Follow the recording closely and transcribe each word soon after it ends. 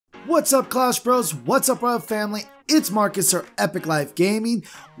What's up, Clash Bros? What's up, Royale family? It's Marcus or Epic Life Gaming.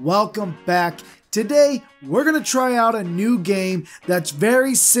 Welcome back. Today, we're going to try out a new game that's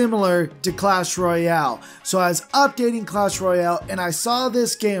very similar to Clash Royale. So I was updating Clash Royale and I saw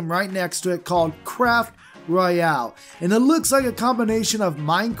this game right next to it called Craft Royale. And it looks like a combination of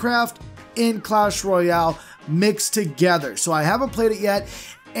Minecraft and Clash Royale mixed together. So I haven't played it yet.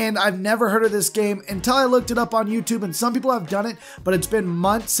 And I've never heard of this game until I looked it up on YouTube, and some people have done it, but it's been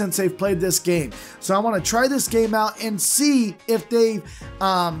months since they've played this game. So I want to try this game out and see if they've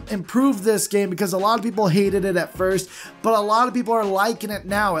improved this game, because a lot of people hated it at first, but a lot of people are liking it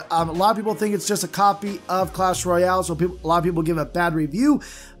now. A lot of people think it's just a copy of Clash Royale, so a lot of people give it a bad review,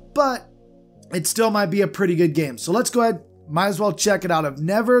 but it still might be a pretty good game. So let's go ahead. Might as well check it out. I've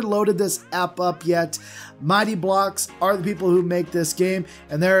never loaded this app up yet. Mighty Blocks are the people who make this game,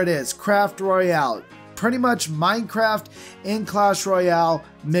 and there it is, Craft Royale. Pretty much Minecraft and Clash Royale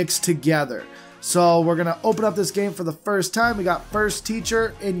mixed together. So we're gonna open up this game for the first time. We got First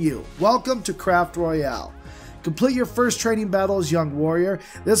Teacher and you. Welcome to Craft Royale. Complete your first training battles, young warrior.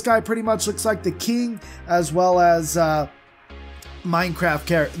 This guy pretty much looks like the king as well as Minecraft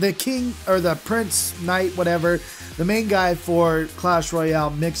character, the king or the prince, knight, whatever, the main guy for Clash Royale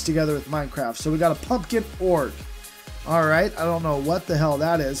mixed together with Minecraft. So we got a pumpkin orc. All right, I don't know what the hell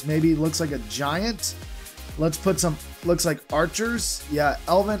that is. Maybe it looks like a giant. Let's put some, looks like archers. Yeah,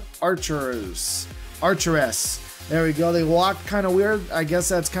 elven archers, archeress. There we go. They walk kind of weird. I guess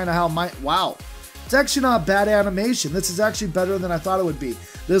that's kind of how wow. It's actually not a bad animation. This is actually better than I thought it would be.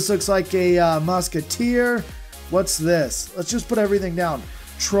 This looks like a musketeer. What's this? Let's just put everything down.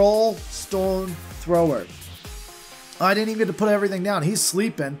 Troll, stone thrower. Oh, I didn't even get to put everything down. He's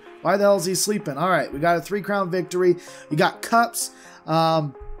sleeping. Why the hell is he sleeping? All right, we got a 3-crown victory. We got cups.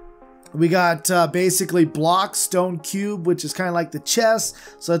 We got basically blocks, stone cube, which is kind of like the chest.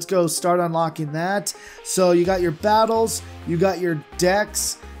 So let's go start unlocking that. So you got your battles. You got your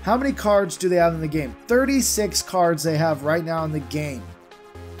decks. How many cards do they have in the game? 36 cards they have right now in the game.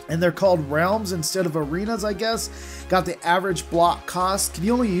 And they're called realms instead of arenas, I guess. Got the average block cost. Can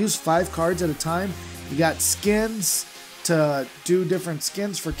you only use 5 cards at a time? You got skins to do different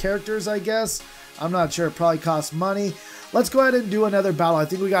skins for characters, I guess. I'm not sure. It probably costs money. Let's go ahead and do another battle. I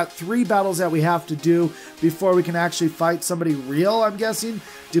think we got 3 battles that we have to do before we can actually fight somebody real, I'm guessing.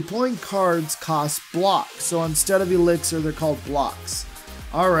 Deploying cards costs blocks. So instead of elixir, they're called blocks.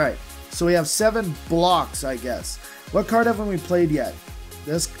 All right. So we have 7 blocks, I guess. What card haven't we played yet?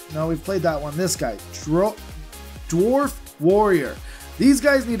 No, we've played that one. This guy, Dwarf Warrior. These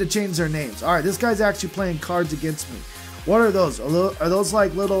guys need to change their names. All right, this guy's actually playing cards against me. What are those? Are those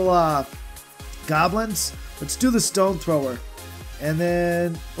like little goblins? Let's do the stone thrower, and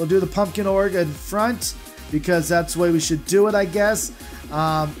then we'll do the pumpkin orc in front because that's the way we should do it, I guess.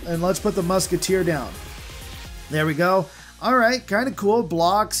 And let's put the musketeer down. There we go. All right, kind of cool.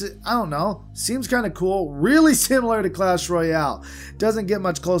 Blocks, I don't know. Seems kind of cool. Really similar to Clash Royale. Doesn't get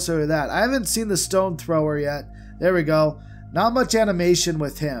much closer to that. I haven't seen the stone thrower yet. There we go. Not much animation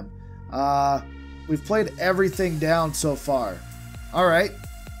with him. We've played everything down so far. All right,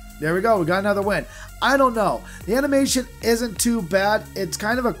 there we go. We got another win. I don't know. The animation isn't too bad. It's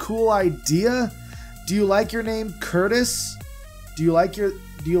kind of a cool idea. Do you like your name, Curtis? Do you like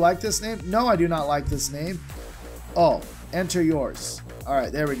this name? No, I do not like this name. Oh. Enter yours. All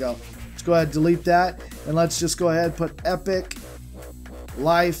right, there we go. Let's go ahead and delete that. And let's just go ahead and put Epic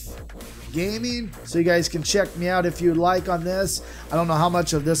Life Gaming so you guys can check me out if you'd like on this. I don't know how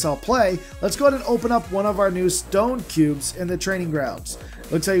much of this I'll play. Let's go ahead and open up one of our new stone cubes in the training grounds.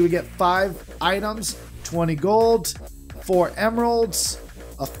 Looks like we get 5 items, 20 gold, 4 emeralds,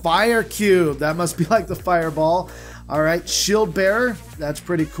 a fire cube. That must be like the fireball. All right, shield bearer. That's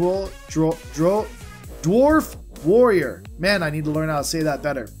pretty cool. Dwarf Warrior. Man, I need to learn how to say that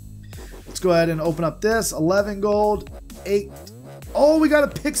better. Let's go ahead and open up this. 11 gold, 8. Oh, we got a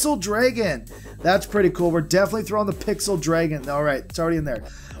pixel dragon. That's pretty cool. We're definitely throwing the pixel dragon. All right, it's already in there.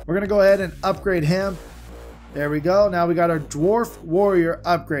 We're going to go ahead and upgrade him. There we go. Now we got our Dwarf Warrior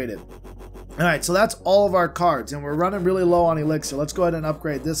upgraded. All right, so that's all of our cards, and we're running really low on elixir. Let's go ahead and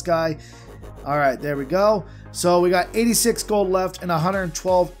upgrade this guy. All right, there we go. So we got 86 gold left and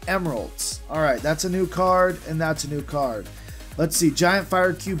 112 emeralds. All right, that's a new card, and that's a new card. Let's see. Giant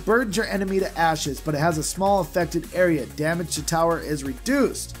fire cube burns your enemy to ashes, but it has a small affected area. Damage to tower is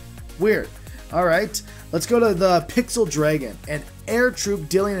reduced. Weird. All right, let's go to the Pixel Dragon. An air troop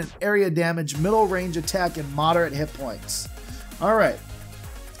dealing an area damage, middle range attack, and moderate hit points. All right.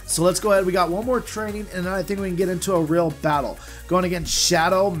 So let's go ahead. We got one more training, and then I think we can get into a real battle. Going against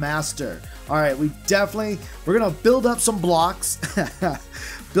Shadow Master. All right, we're going to build up some blocks.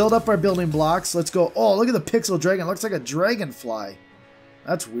 build up our building blocks. Let's go. Oh, look at the pixel dragon. It looks like a dragonfly.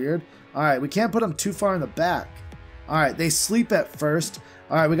 That's weird. All right, we can't put them too far in the back. All right, they sleep at first.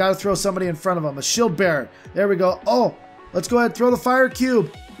 All right, we got to throw somebody in front of them. A shield bearer. There we go. Oh, let's go ahead and throw the fire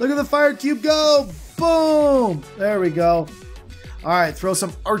cube. Look at the fire cube go. Boom. There we go. All right, throw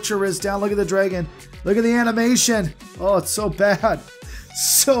some archers down. Look at the dragon. Look at the animation. Oh, it's so bad.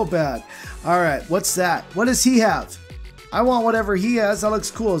 So bad. All right, what's that? What does he have? I want whatever he has. That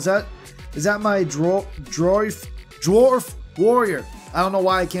looks cool. Is that my dwarf warrior? I don't know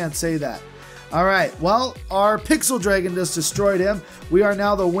why I can't say that. All right, well, our pixel dragon just destroyed him. We are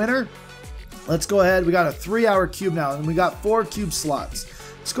now the winner. Let's go ahead. We got a 3-hour cube now, and we got 4 cube slots.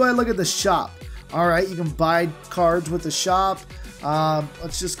 Let's go ahead and look at the shop. All right, you can buy cards with the shop.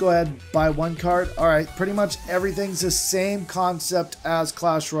 Let's just go ahead and buy 1 card. All right, pretty much everything's the same concept as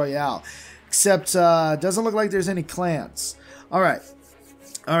Clash Royale, except doesn't look like there's any clans. All right,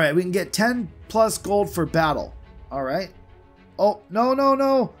 we can get 10 plus gold for battle. All right. Oh,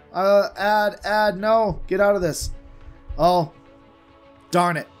 no. Add, no. Get out of this. Oh,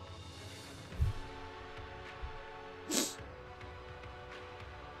 darn it.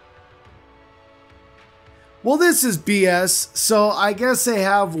 Well, this is BS, so I guess they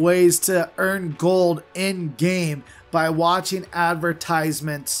have ways to earn gold in-game by watching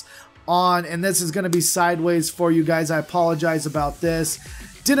advertisements on, and this is going to be sideways for you guys. I apologize about this.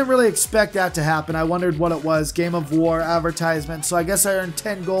 Didn't really expect that to happen. I wondered what it was. Game of War advertisement. So I guess I earned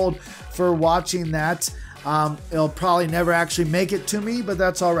 10 gold for watching that. It'll probably never actually make it to me, but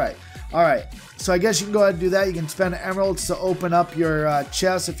that's all right. All right. So I guess you can go ahead and do that. You can spend emeralds to open up your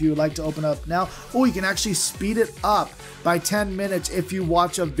chest if you would like to open up now. Oh, you can actually speed it up by 10 minutes if you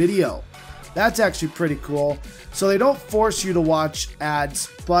watch a video. That's actually pretty cool. So they don't force you to watch ads,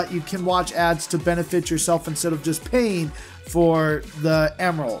 but you can watch ads to benefit yourself instead of just paying for the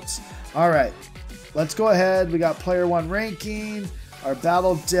emeralds. All right, let's go ahead. We got player 1 ranking, our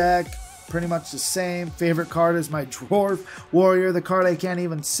battle deck, pretty much the same. Favorite card is my dwarf warrior, the card I can't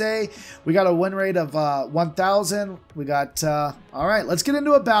even say. We got a win rate of 1,000. We got, all right, let's get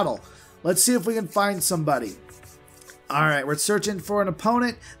into a battle. Let's see if we can find somebody. All right, we're searching for an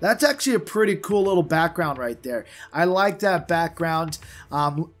opponent. That's actually a pretty cool little background right there. I like that background.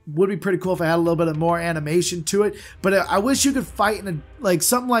 Would be pretty cool if I had a little bit of more animation to it. But I wish you could fight in a, like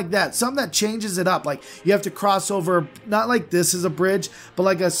something like that. Something that changes it up. Like you have to cross over, not like this is a bridge, but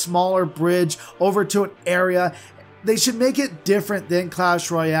like a smaller bridge over to an area. They should make it different than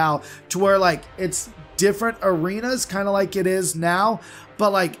Clash Royale to where like it's different arenas, kind of like it is now.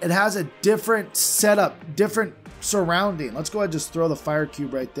 But like it has a different setup, different surrounding. Let's go ahead and just throw the fire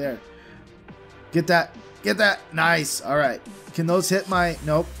cube right there. Get that. Get that. Nice. All right. Can those hit my...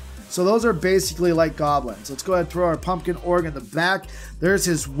 Nope. So those are basically like goblins. Let's go ahead and throw our pumpkin orc in the back. There's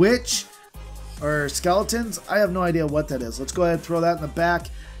his witch or skeletons. I have no idea what that is. Let's go ahead and throw that in the back.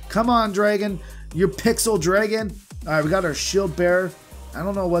 Come on, dragon. You pixel dragon. All right. We got our shield bearer. I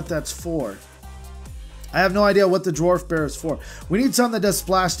don't know what that's for. I have no idea what the dwarf bear is for. We need something that does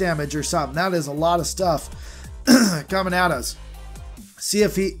splash damage or something. That is a lot of stuff coming at us. See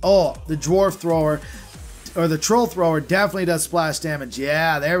if he... Oh, the dwarf thrower or the troll thrower definitely does splash damage.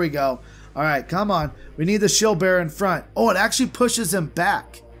 Yeah, there we go. All right, come on. We need the shield bearer in front. Oh, it actually pushes him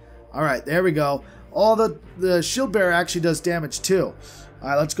back. All right, there we go. Oh, the shield bearer actually does damage too. All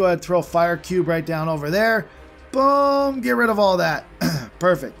right, let's go ahead and throw a fire cube right down over there. Boom, get rid of all that.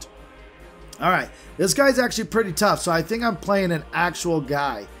 Perfect. All right, this guy's actually pretty tough, so I think I'm playing an actual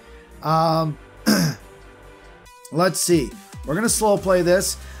guy. Let's see. We're going to slow play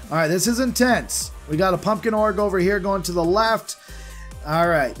this. All right, this is intense. We got a pumpkin orc over here going to the left. All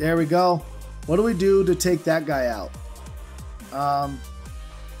right, there we go. What do we do to take that guy out?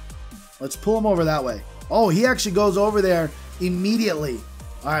 Let's pull him over that way. Oh, he actually goes over there immediately.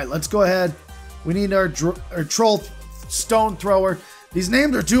 All right, let's go ahead. We need our troll stone thrower. These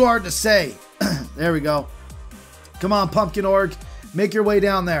names are too hard to say. There we go. Come on, pumpkin orc. Make your way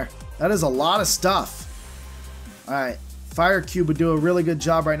down there. That is a lot of stuff. All right, fire cube would do a really good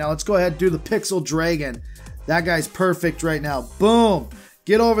job right now. Let's go ahead and do the pixel dragon. That guy's perfect right now. Boom.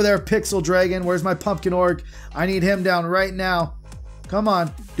 Get over there, pixel dragon. Where's my pumpkin orc? I need him down right now. Come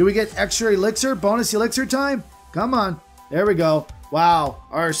on. Do we get extra elixir? Bonus elixir time? Come on. There we go. Wow.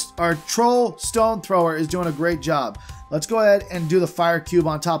 Our troll stone thrower is doing a great job. Let's go ahead and do the fire cube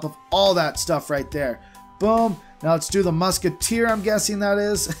on top of all that stuff right there. Boom. Now let's do the musketeer, I'm guessing that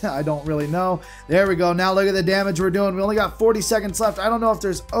is. I don't really know. There we go. Now look at the damage we're doing. We only got 40 seconds left. I don't know if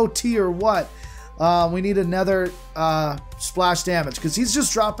there's OT or what. We need another splash damage because he's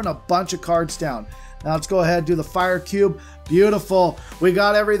just dropping a bunch of cards down. Now let's go ahead and do the fire cube. Beautiful. We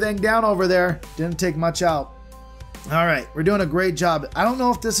got everything down over there. Didn't take much out. All right, we're doing a great job. I don't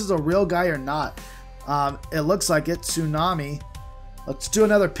know if this is a real guy or not. It looks like it. Tsunami. Let's do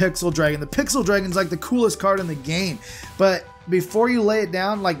another Pixel Dragon. The Pixel Dragon's like the coolest card in the game. But before you lay it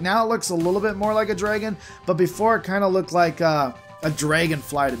down, like now it looks a little bit more like a dragon. But before it kind of looked like a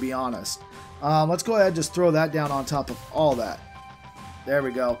dragonfly, to be honest. Let's go ahead and just throw that down on top of all that. There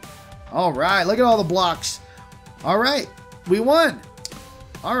we go. All right, look at all the blocks. All right, we won.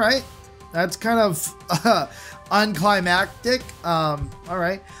 All right, that's kind of unclimactic. All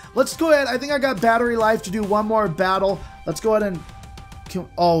right, let's go ahead. I think I got battery life to do one more battle. Let's go ahead and...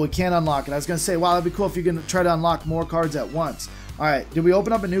 Oh, we can't unlock it. I was going to say, wow, that'd be cool if you can try to unlock more cards at once. All right, did we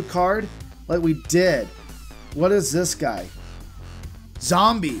open up a new card? Like we did. What is this guy?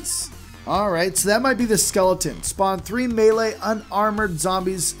 Zombies. All right, so that might be the skeleton. Spawn 3 melee unarmored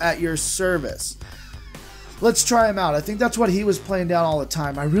zombies at your service. Let's try him out. I think that's what he was playing down all the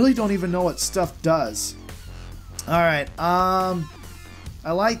time. I really don't even know what stuff does. All right, I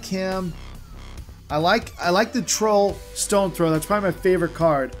like him. I like the troll stone throw. That's probably my favorite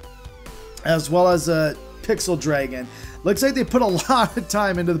card, as well as a Pixel Dragon. Looks like they put a lot of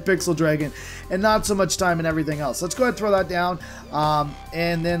time into the Pixel Dragon and not so much time in everything else. Let's go ahead and throw that down,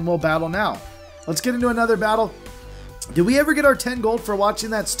 and then we'll battle now. Let's get into another battle. Did we ever get our 10 gold for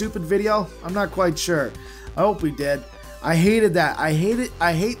watching that stupid video? I'm not quite sure. I hope we did. I hated that. I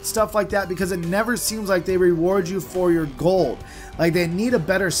hate stuff like that because it never seems like they reward you for your gold. Like they need a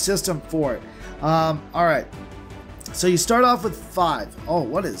better system for it. All right. So you start off with 5. Oh,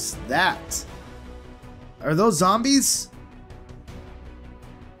 what is that? Are those zombies?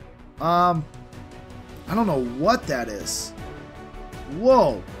 I don't know what that is.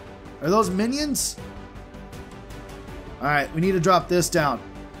 Whoa. Are those minions? All right, we need to drop this down.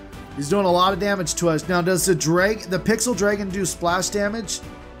 He's doing a lot of damage to us. Now, does the Pixel Dragon do splash damage?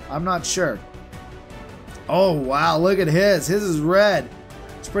 I'm not sure. Oh, wow, look at his. His is red.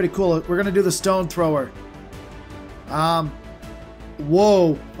 It's pretty cool. We're going to do the stone thrower. Whoa.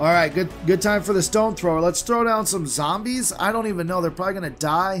 All right, good time for the stone thrower. Let's throw down some zombies. I don't even know. They're probably going to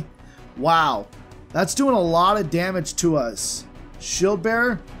die. Wow. That's doing a lot of damage to us. Shield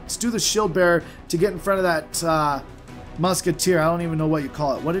bearer. Let's do the shield bearer to get in front of that musketeer. I don't even know what you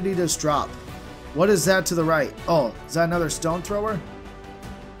call it. What did he just drop? What is that to the right? Oh, is that another stone thrower?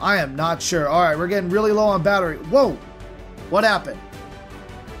 I am not sure. All right, we're getting really low on battery. Whoa. What happened?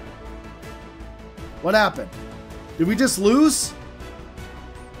 What happened? Did we just lose?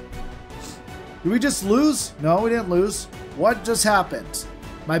 Did we just lose? No, we didn't lose. What just happened?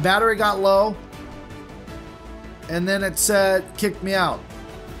 My battery got low, and then it said, kicked me out.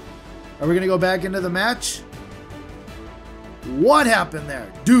 Are we going to go back into the match? What happened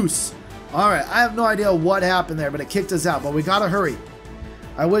there? Deuce. All right, I have no idea what happened there, but it kicked us out, but we got to hurry.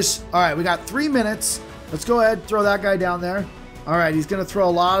 I wish... All right, we got 3 minutes. Let's go ahead and throw that guy down there. All right, he's going to throw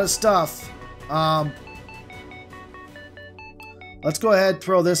a lot of stuff. Let's go ahead and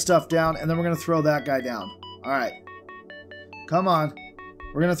throw this stuff down, and then we're going to throw that guy down. All right. Come on.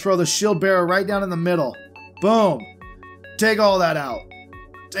 We're going to throw the shield bearer right down in the middle. Boom. Take all that out.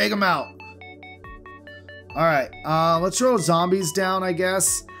 Take them out. All right. Let's throw zombies down, I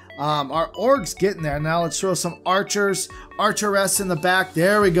guess. Our org's getting there. Now let's throw some archers. Archerests in the back.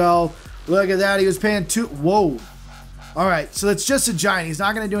 There we go. Look at that. He was paying 2. Whoa. All right. So it's just a giant. He's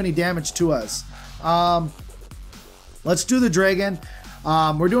not going to do any damage to us. Let's do the dragon.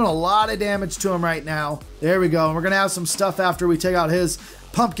 We're doing a lot of damage to him right now. There we go. And we're going to have some stuff after we take out his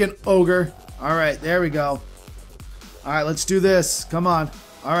pumpkin ogre. All right. There we go. All right. Let's do this. Come on.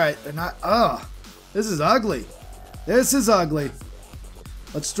 All right. They're not... Ugh. This is ugly. This is ugly.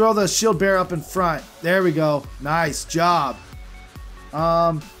 Let's throw the shield bearer up in front. There we go. Nice job.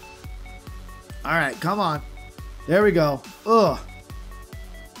 All right. Come on. There we go. Ugh.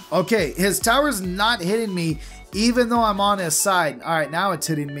 Okay. His tower's not hitting me even though I'm on his side. All right. Now it's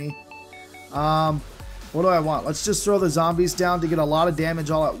hitting me. What do I want? Let's just throw the zombies down to get a lot of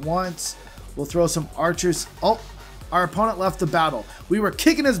damage all at once. We'll throw some archers. Oh. Our opponent left the battle. We were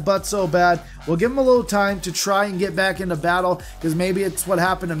kicking his butt so bad. We'll give him a little time to try and get back into battle because maybe it's what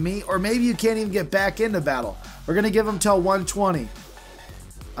happened to me, or maybe you can't even get back into battle. We're going to give him till 120.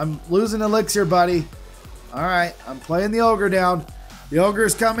 I'm losing elixir, buddy. All right. I'm playing the ogre down. The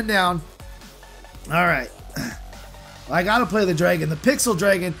ogre's coming down. All right. I got to play the dragon. The Pixel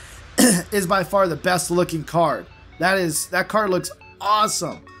Dragon is by far the best looking card. That card looks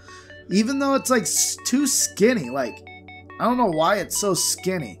awesome. Even though it's like too skinny, like I don't know why it's so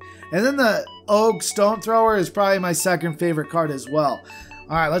skinny. And then the Ogre Stone Thrower is probably my second favorite card as well.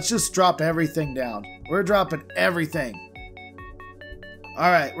 All right, let's just drop everything down. We're dropping everything. All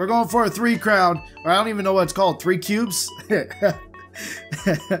right, we're going for a 3 crown, or I don't even know what it's called. 3 cubes?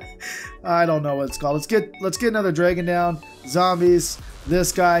 I don't know what it's called. Let's get another dragon down. Zombies.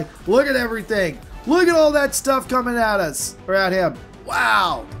 This guy. Look at everything. Look at all that stuff coming at us. Or at him.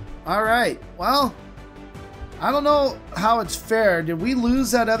 Wow. All right. Well, I don't know how it's fair. Did we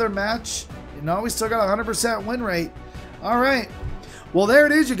lose that other match? You know, we still got a 100% win rate. All right. Well, there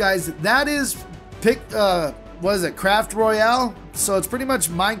it is, you guys. That is what is it? Craft Royale. So it's pretty much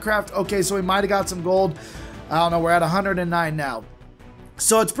Minecraft. Okay, so we might have got some gold. I don't know. We're at 109 now.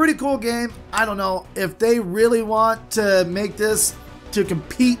 So it's a pretty cool game. I don't know if they really want to make this to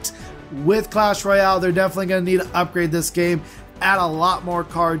compete with Clash Royale. They're definitely going to need to upgrade this game, add a lot more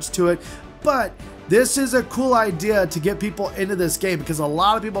cards to it. But this is a cool idea to get people into this game because a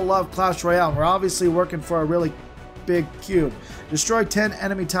lot of people love Clash Royale. And we're obviously working for a really big cube. Destroy 10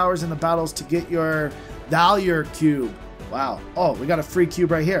 enemy towers in the battles to get your Valor cube. Wow. Oh, we got a free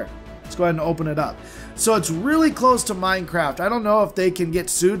cube right here. Let's go ahead and open it up. So it's really close to Minecraft. I don't know if they can get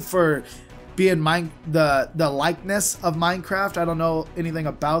sued for being the likeness of Minecraft. I don't know anything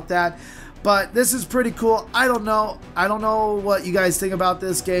about that. But this is pretty cool. I don't know. I don't know what you guys think about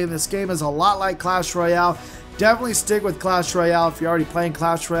this game. This game is a lot like Clash Royale. Definitely stick with Clash Royale if you're already playing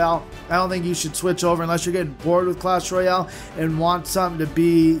Clash Royale. I don't think you should switch over unless you're getting bored with Clash Royale and want something to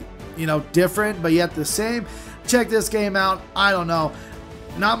be, you know, different but yet the same. Check this game out. I don't know.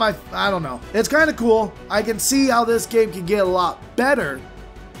 I don't know. It's kind of cool. I can see how this game can get a lot better.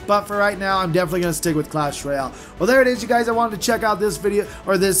 But for right now, I'm definitely going to stick with Clash Royale. Well, there it is, you guys. I wanted to check out this video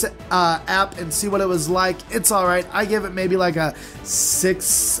or this app and see what it was like. It's all right. I give it maybe like a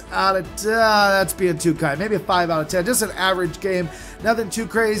 6 out of 10. That's being too kind. Maybe a 5 out of 10. Just an average game. Nothing too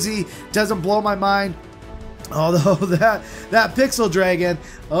crazy. Doesn't blow my mind. Although that Pixel Dragon,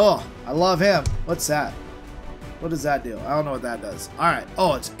 oh, I love him. What's that? What does that do? I don't know what that does. All right.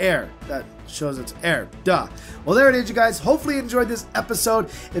 Oh, it's air. That shows it's air. Duh. Well, there it is, you guys. Hopefully you enjoyed this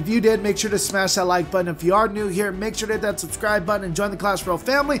episode. If you did, make sure to smash that like button. If you are new here, make sure to hit that subscribe button and join the Clash Royale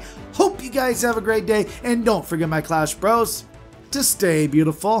family. Hope you guys have a great day. And don't forget, my Clash Bros, to stay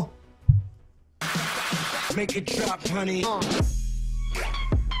beautiful. Make it drop, honey.